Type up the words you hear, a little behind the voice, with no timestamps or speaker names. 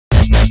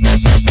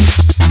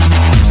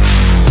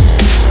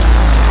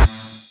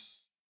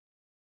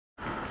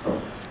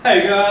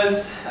Hey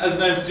guys, as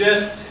the name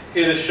suggests,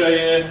 here to show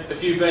you a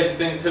few basic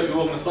things to help you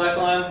walk on a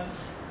slackline.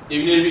 If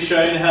you need to be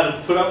shown how to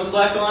put up a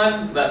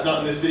slackline, that's not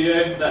in this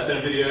video, that's in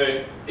a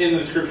video in the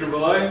description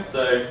below,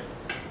 so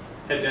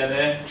head down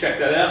there, check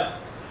that out.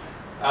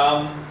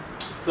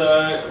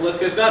 So let's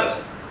get started.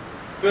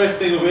 First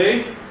thing will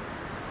be,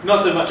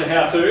 not so much a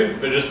how-to,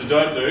 but just a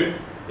don't do,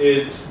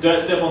 is don't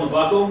step on the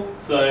buckle.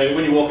 So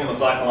when you're walking on the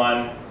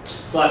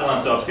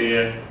slackline stops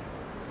here,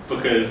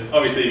 because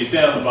obviously if you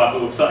stand on the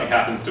buckle, if something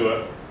happens to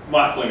it,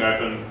 might fling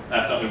open,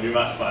 that's not going to be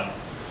much fun.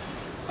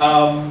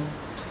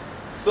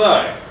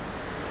 So,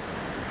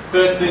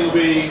 first thing will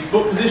be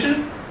foot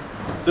position.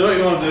 So what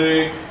you want to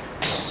do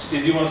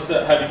is you want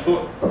to have your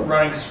foot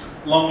running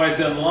long ways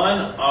down the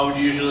line. I would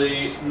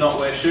usually not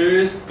wear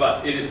shoes,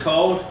 but it is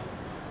cold,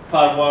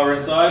 part of why we're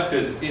inside,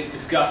 because it's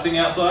disgusting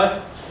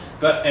outside.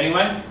 But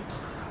anyway,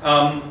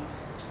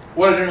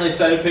 what I generally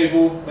say to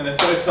people when they're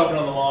first hopping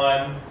on the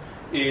line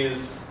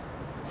is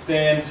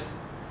stand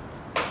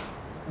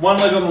one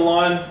leg on the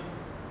line,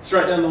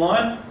 straight down the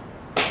line,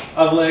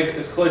 other leg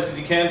as close as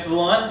you can to the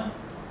line,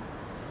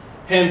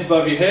 hands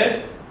above your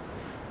head,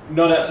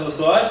 not out to the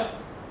side,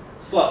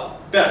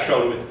 about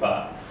shoulder width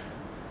apart.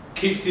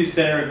 Keeps your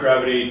centre of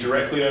gravity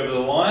directly over the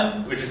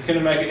line, which is going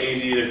to make it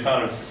easier to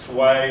kind of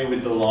sway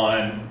with the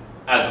line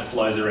as it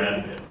flows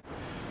around a bit.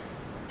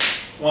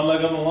 One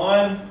leg on the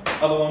line,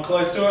 other one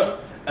close to it,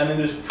 and then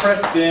just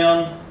press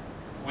down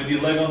with your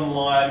leg on the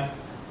line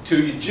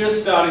till you're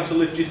just starting to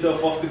lift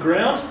yourself off the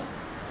ground,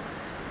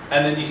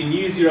 and then you can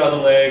use your other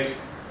leg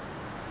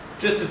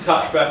just to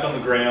touch back on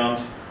the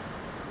ground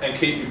and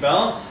keep your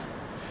balance.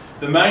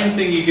 The main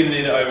thing you're going to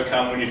need to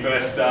overcome when you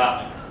first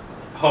start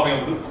hopping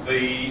on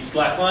the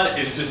slackline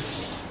is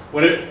just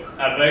what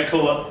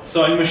call it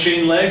sewing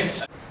machine leg.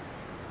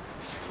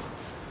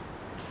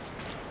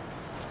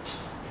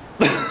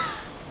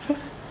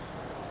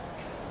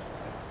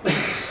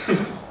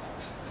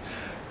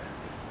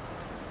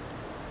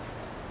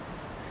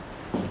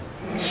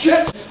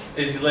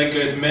 Is your leg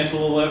goes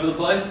mental all over the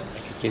place,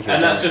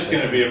 and that's just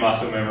going to be a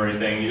muscle memory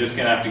thing. You're just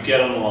going to have to get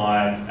on the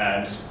line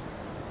and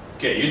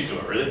get used to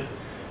it, really.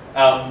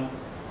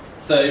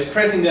 So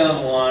pressing down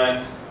on the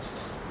line,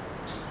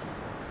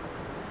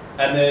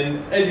 and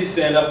then as you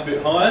stand up a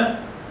bit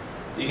higher,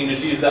 you can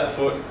just use that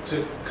foot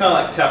to kind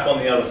of like tap on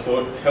the other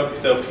foot, help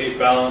yourself keep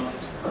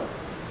balanced,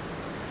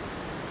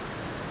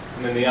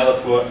 and then the other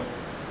foot.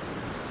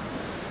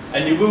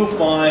 And you will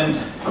find,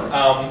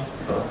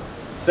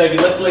 say if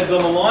your left leg's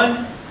on the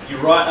line, your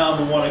right arm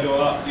will want to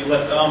go up, your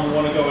left arm will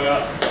want to go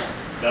out.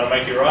 That'll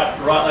make your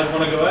right leg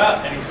want to go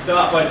out, and you'll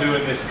start by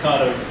doing this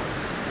kind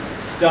of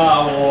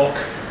star walk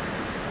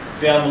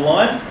down the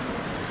line.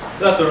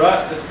 That's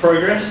alright, that's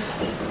progress.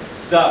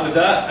 Start with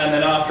that, and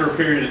then after a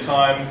period of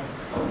time,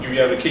 you'll be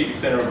able to keep your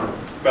centre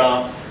of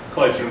balance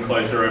closer and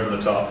closer over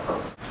the top.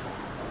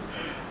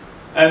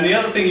 And the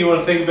other thing you want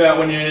to think about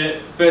when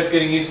you're first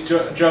getting used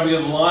to jumping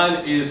on the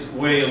line is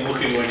where you're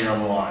looking when you're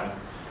on the line.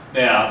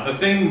 Now, the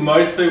thing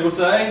most people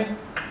say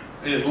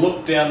is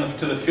look down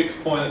to the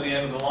fixed point at the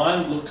end of the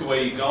line, look to where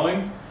you're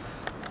going.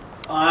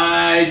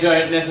 I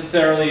don't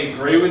necessarily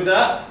agree with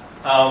that.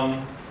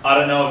 I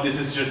don't know if this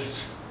is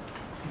just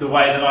the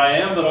way that I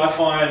am, but I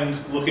find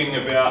looking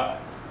about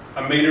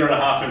 1.5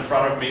 meters in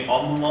front of me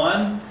on the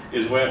line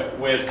is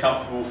where's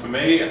comfortable for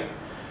me.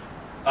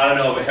 I don't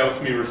know if it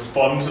helps me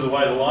respond to the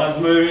way the line's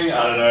moving.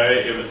 I don't know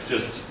if it's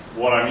just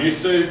what I'm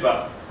used to,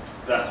 but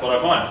that's what I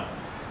find.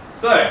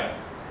 So,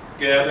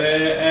 get out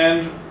there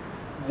and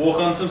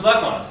walk on some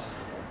slacklines.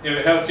 If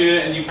it helped you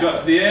and you've got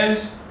to the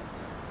end,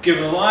 give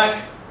it a like,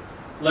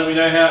 let me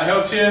know how it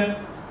helped you,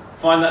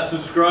 find that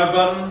subscribe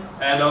button,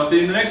 and I'll see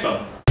you in the next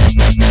one.